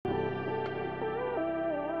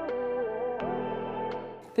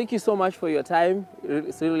thank you so much for your time.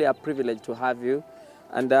 It's really a privilege to have you.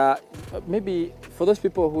 And maybe for those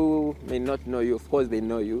people who may not know you, of course they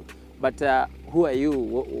know you, but who are you?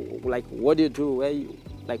 What do you do?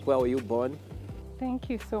 Where were you born? Thank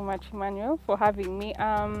you so much, Emmanuel, for having me.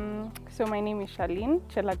 So my name is Charlene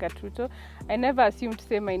Gatuto. I never assumed to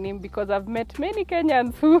say my name because I've met many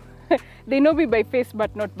Kenyans who they know me by face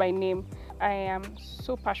but not by name. I am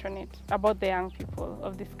so passionate about the young people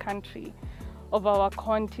of this country, of our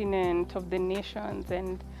continent, of the nations,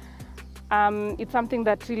 and it's something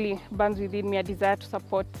that really burns within me, a desire to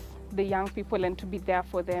support the young people and to be there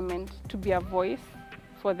for them and to be a voice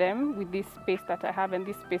for them with this space that I have and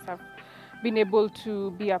this space I've been able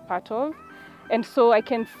to be a part of. And so I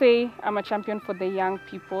can say I'm a champion for the young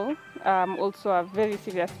people. I'm also a very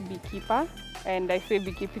serious beekeeper, and I say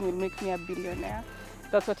beekeeping will make me a billionaire.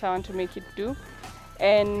 That's what I want to make it do.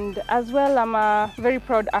 And as well, I'm a very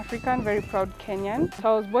proud African, very proud Kenyan.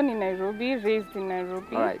 So I was born in Nairobi, raised in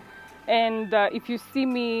Nairobi. All right. And if you see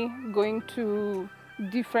me going to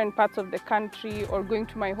different parts of the country or going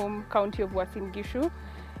to my home county of Uasin Gishu,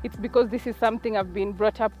 it's because this is something I've been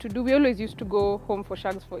brought up to do. We always used to go home for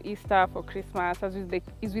shags for Easter, for Christmas, as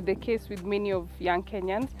is with the case with many of young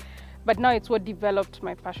Kenyans. But now it's what developed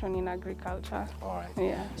my passion in agriculture. All right.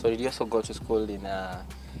 Yeah. So did you also go to school in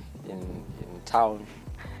town?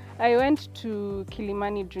 I went to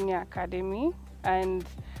Kilimani Junior Academy, and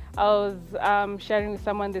I was sharing with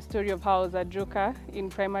someone the story of how I was a joker in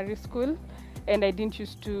primary school, and I didn't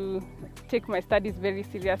used to take my studies very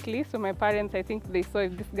seriously. So my parents, I think they saw,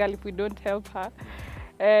 if this girl, if we don't help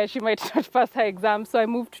her, she might not pass her exam. So I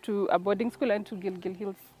moved to a boarding school and to Gilgil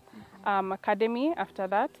Hills Academy after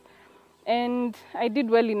that. And I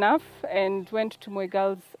did well enough and went to Moi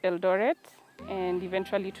Girls Eldoret and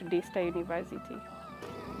eventually to Daystar University.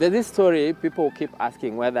 There's this story, people keep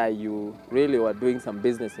asking whether you really were doing some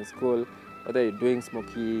business in school, whether you're doing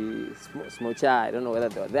smocha, I don't know whether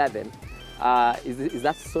they were there then. Is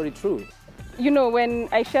that story true? You know, when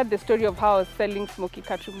I shared the story of how I was selling smoky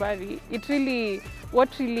kachumbari,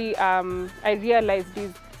 I realized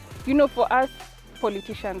is, you know, for us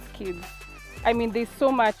politicians' kids, I mean, there's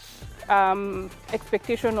so much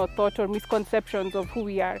expectation or thought or misconceptions of who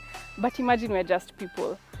we are. But imagine we're just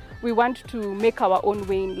people. We want to make our own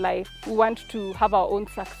way in life. We want to have our own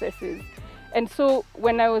successes. And so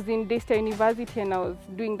when I was in Daystar University and I was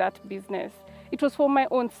doing that business, it was for my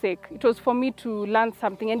own sake. It was for me to learn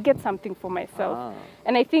something and get something for myself.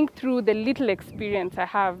 And I think through the little experience I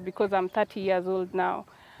have, because I'm 30 years old now,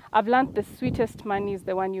 I've learned the sweetest money is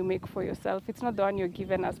the one you make for yourself. It's not the one you're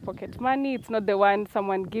given as pocket money. It's not the one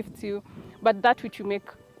someone gifts you, but that which you make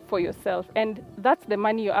for yourself. And that's the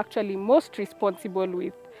money you're actually most responsible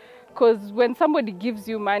with. Because when somebody gives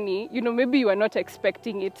you money, you know, maybe you are not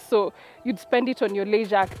expecting it, so you'd spend it on your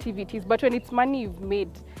leisure activities. But when it's money you've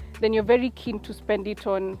made, then you're very keen to spend it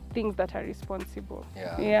on things that are responsible.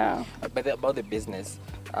 Yeah. But about the business,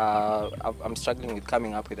 I'm struggling with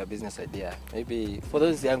coming up with a business idea. Maybe for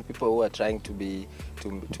those young people who are trying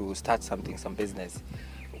to start some business,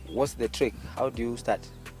 what's the trick? How do you start?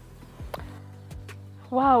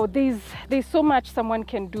 Wow, there's so much someone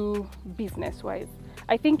can do business-wise.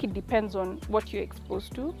 I think it depends on what you're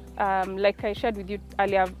exposed to. Like I shared with you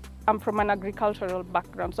earlier, I'm from an agricultural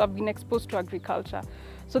background, so I've been exposed to agriculture.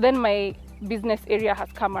 So then my business area has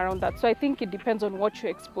come around that. So I think it depends on what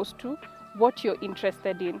you're exposed to, what you're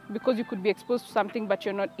interested in, because you could be exposed to something but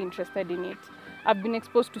you're not interested in it. I've been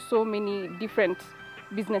exposed to so many different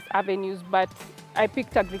business avenues, but I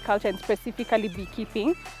picked agriculture and specifically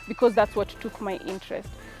beekeeping because that's what took my interest.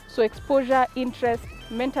 So exposure, interest,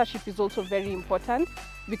 mentorship is also very important,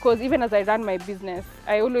 because even as I run my business,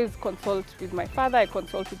 I always consult with my father, I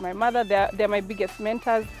consult with my mother, they're my biggest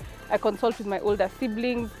mentors. I consult with my older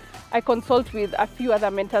siblings. I consult with a few other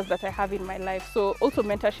mentors that I have in my life. So also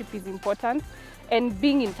mentorship is important, and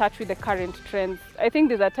being in touch with the current trends. I think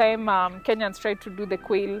there's a time Kenyans tried to do the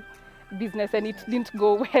quail business and it didn't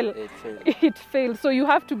go well. It failed. So you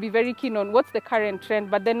have to be very keen on what's the current trend,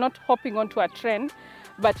 but then not hopping onto a trend,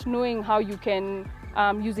 but knowing how you can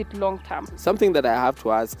use it long term. Something that I have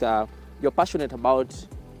to ask, you're passionate about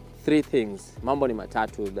 3 things. Mambo ni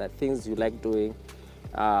matatu, the things you like doing,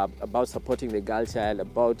 about supporting the girl child,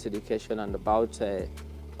 about education, and about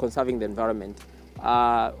conserving the environment.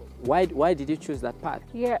 Why did you choose that path?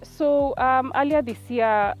 Yeah, so earlier this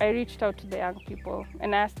year, I reached out to the young people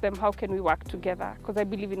and I asked them, how can we work together? Because I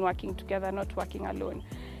believe in working together, not working alone.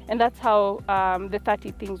 And that's how the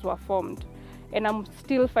 30 things were formed. And I'm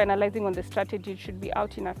still finalizing on the strategy. It should be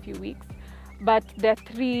out in a few weeks. But there are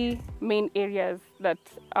three main areas that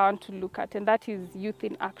I want to look at, and that is youth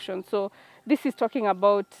in action. So this is talking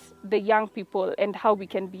about the young people and how we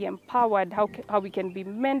can be empowered, how we can be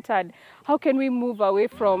mentored, how can we move away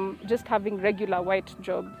from just having regular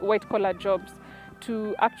white-collar jobs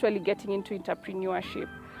to actually getting into entrepreneurship.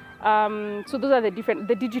 So those are the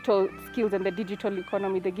digital skills and the digital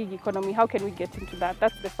economy, the gig economy. How can we get into that?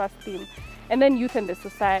 That's the first theme. And then youth and the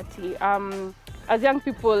society. As young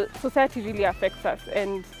people, society really affects us,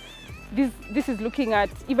 and this is looking at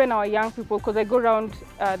even our young people, because I go around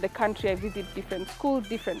the country, I visit different schools,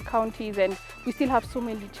 different counties, and we still have so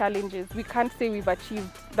many challenges. We can't say we've achieved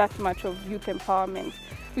that much of youth empowerment.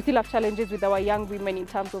 We still have challenges with our young women in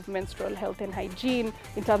terms of menstrual health and hygiene,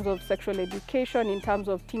 in terms of sexual education, in terms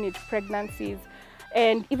of teenage pregnancies.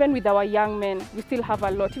 And even with our young men, we still have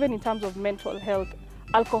a lot, even in terms of mental health,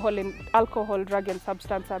 alcohol, drug and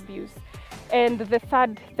substance abuse. And the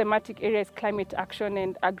third thematic area is climate action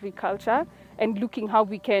and agriculture, and looking how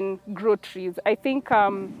we can grow trees. I think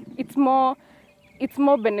it's more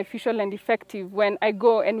beneficial and effective when I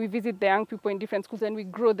go and we visit the young people in different schools and we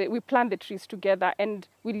plant the trees together and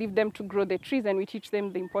we leave them to grow the trees and we teach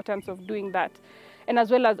them the importance of doing that. And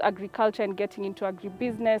as well as agriculture and getting into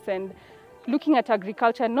agribusiness and looking at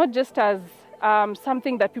agriculture not just as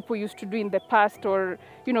something that people used to do in the past, or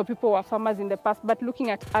people were farmers in the past, but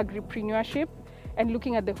looking at agripreneurship and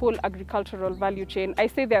looking at the whole agricultural value chain. I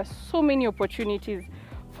say there are so many opportunities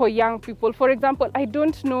for young people. For example, I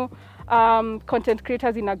don't know content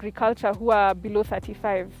creators in agriculture who are below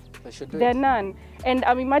 35. There are none. And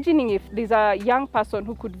I'm imagining if there's a young person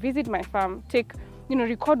who could visit my farm,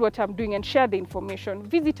 record what I'm doing and share the information,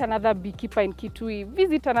 visit another beekeeper in Kitui,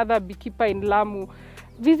 visit another beekeeper in Lamu,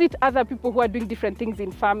 visit other people who are doing different things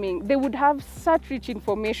in farming. They would have such rich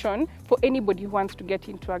information for anybody who wants to get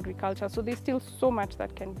into agriculture. So there's still so much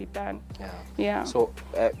that can be done. Yeah. So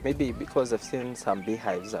maybe because I've seen some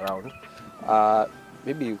beehives around,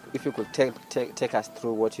 maybe if you could take us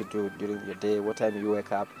through what you do during your day, what time you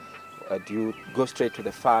wake up, do you go straight to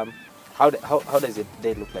the farm? How does your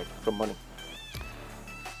day look like from morning?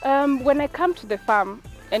 When I come to the farm,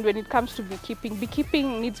 and when it comes to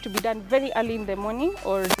beekeeping needs to be done very early in the morning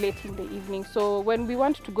or late in the evening. So when we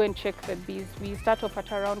want to go and check the bees, we start off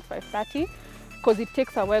at around 5:30, because it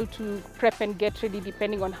takes a while to prep and get ready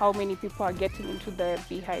depending on how many people are getting into the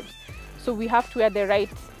beehives. So we have to wear the right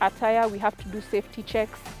attire, we have to do safety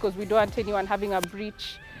checks, because we don't want anyone having a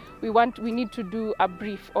breach. We need to do a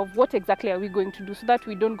brief of what exactly are we going to do, so that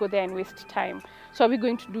we don't go there and waste time. So are we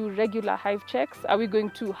going to do regular hive checks? Are we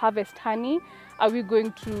going to harvest honey? Are we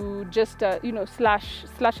going to just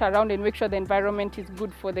slash around and make sure the environment is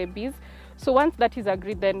good for the bees? So once that is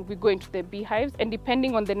agreed, then we go into the beehives, and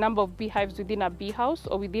depending on the number of beehives within a bee house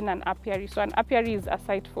or within an apiary, so an apiary is a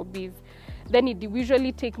site for bees, then it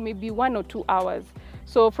usually takes maybe 1 or 2 hours.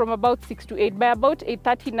 So from about 6 to 8, by about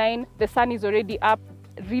 8:39, the sun is already up,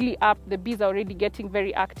 really up, the bees are already getting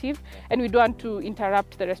very active, and we don't want to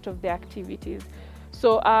interrupt the rest of the activities.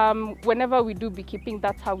 So whenever we do beekeeping,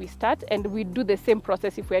 that's how we start, and we do the same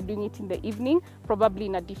process if we are doing it in the evening, probably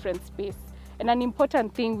in a different space. And an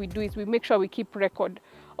important thing we do is we make sure we keep record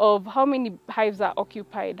of how many hives are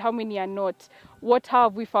occupied, how many are not, how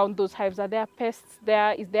have we found those hives, are there pests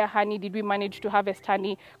there, is there honey, did we manage to harvest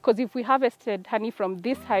honey? Because if we harvested honey from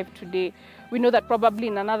this hive today, we know that probably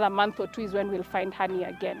in another month or 2 is when we'll find honey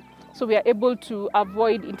again. So we are able to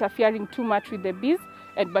avoid interfering too much with the bees,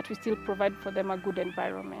 but we still provide for them a good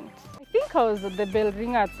environment. I think I was the bell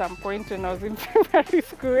ringer at some point when I was in primary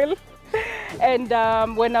school. And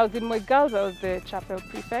when I was in my girls, I was the chapel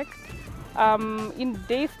prefect. In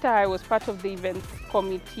Daystar, I was part of the events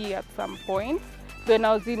committee at some point. When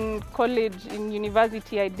I was in college, in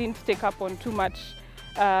university, I didn't take up on too much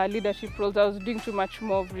leadership roles. I was doing too much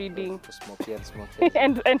more of reading. Smoky.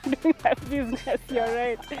 and doing that business, you're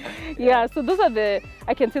right. Yeah, so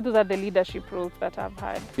I can say those are the leadership roles that I've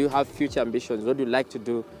had. Do you have future ambitions? What do you like to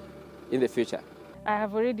do in the future? I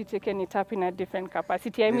have already taken it up in a different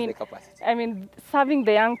capacity. I mean, serving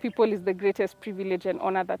the young people is the greatest privilege and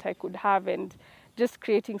honor that I could have, and just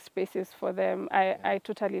creating spaces for them, I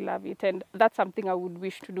totally love it, and that's something I would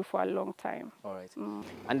wish to do for a long time. All right.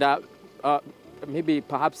 And maybe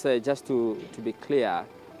perhaps just to be clear,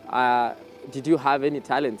 did you have any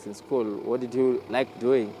talents in school? What did you like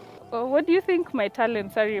doing? What do you think my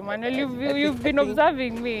talents are, Emmanuel? You've been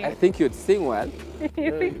observing me. I think you'd sing well.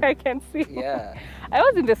 You think I can sing? Yeah. I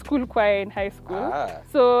was in the school choir in high school,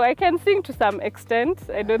 so I can sing to some extent.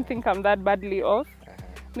 I don't think I'm that badly off.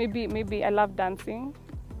 Maybe I love dancing.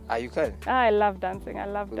 Ah, you can? I love dancing. I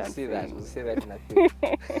love We'll dancing. see that. We'll see that in a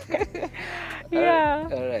few. Yeah.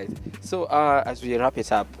 All right. So as we wrap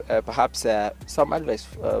it up, perhaps some advice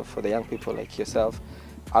for the young people like yourself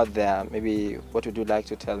out there. Maybe what would you like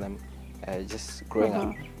to tell them just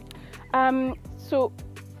growing up? So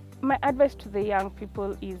my advice to the young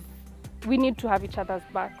people is we need to have each other's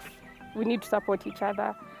backs. We need to support each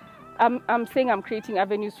other. I'm saying I'm creating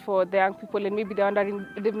avenues for the young people, and maybe they're wondering,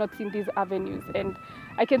 they've not seen these avenues. And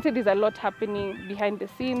I can say there's a lot happening behind the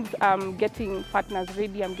scenes. I'm getting partners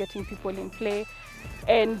ready, I'm getting people in play.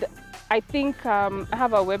 And I think I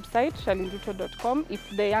have a website, charleneruto.com. If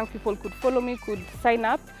the young people could follow me, could sign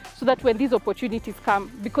up, so that when these opportunities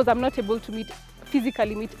come, because I'm not able to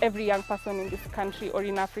physically meet every young person in this country or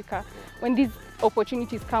in Africa, when these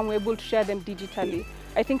opportunities come, we're able to share them digitally.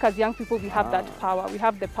 I think as young people, we have that power. We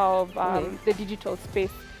have the power of the digital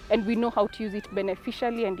space, and we know how to use it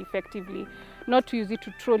beneficially and effectively. Not to use it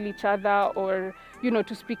to troll each other or,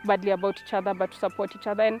 to speak badly about each other, but to support each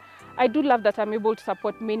other. And I do love that I'm able to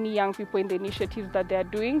support many young people in the initiatives that they're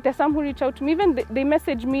doing. There's some who reach out to me, even they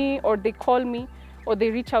message me or they call me or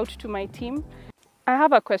they reach out to my team. I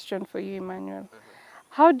have a question for you, Emmanuel.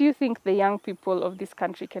 How do you think the young people of this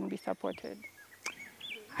country can be supported?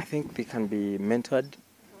 I think they can be mentored.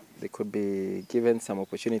 They could be given some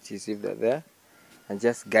opportunities if they're there, and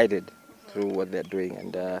just guided through what they're doing,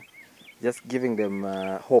 and just giving them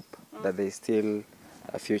hope that there's still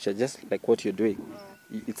a future, just like what you're doing.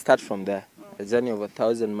 It starts from there. A journey of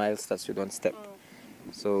 1,000 miles starts with one step.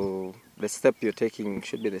 So the step you're taking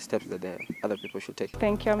should be the steps that the other people should take.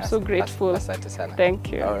 Thank you. I'm so grateful.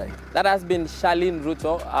 Thank you. All right. That has been Charlene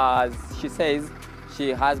Ruto. As she says,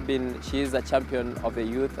 she is a champion of the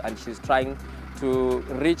youth, and she's trying to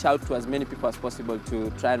reach out to as many people as possible to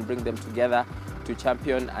try and bring them together to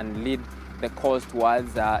champion and lead the cause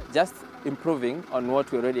towards just improving on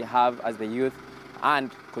what we already have as the youth,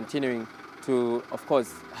 and continuing to, of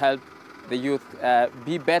course, help the youth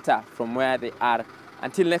be better from where they are.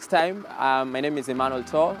 Until next time, my name is Emmanuel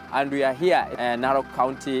Tor, and we are here in Narok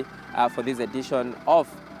County for this edition of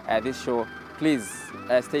this show. Please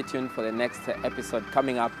stay tuned for the next episode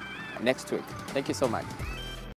coming up next week. Thank you so much.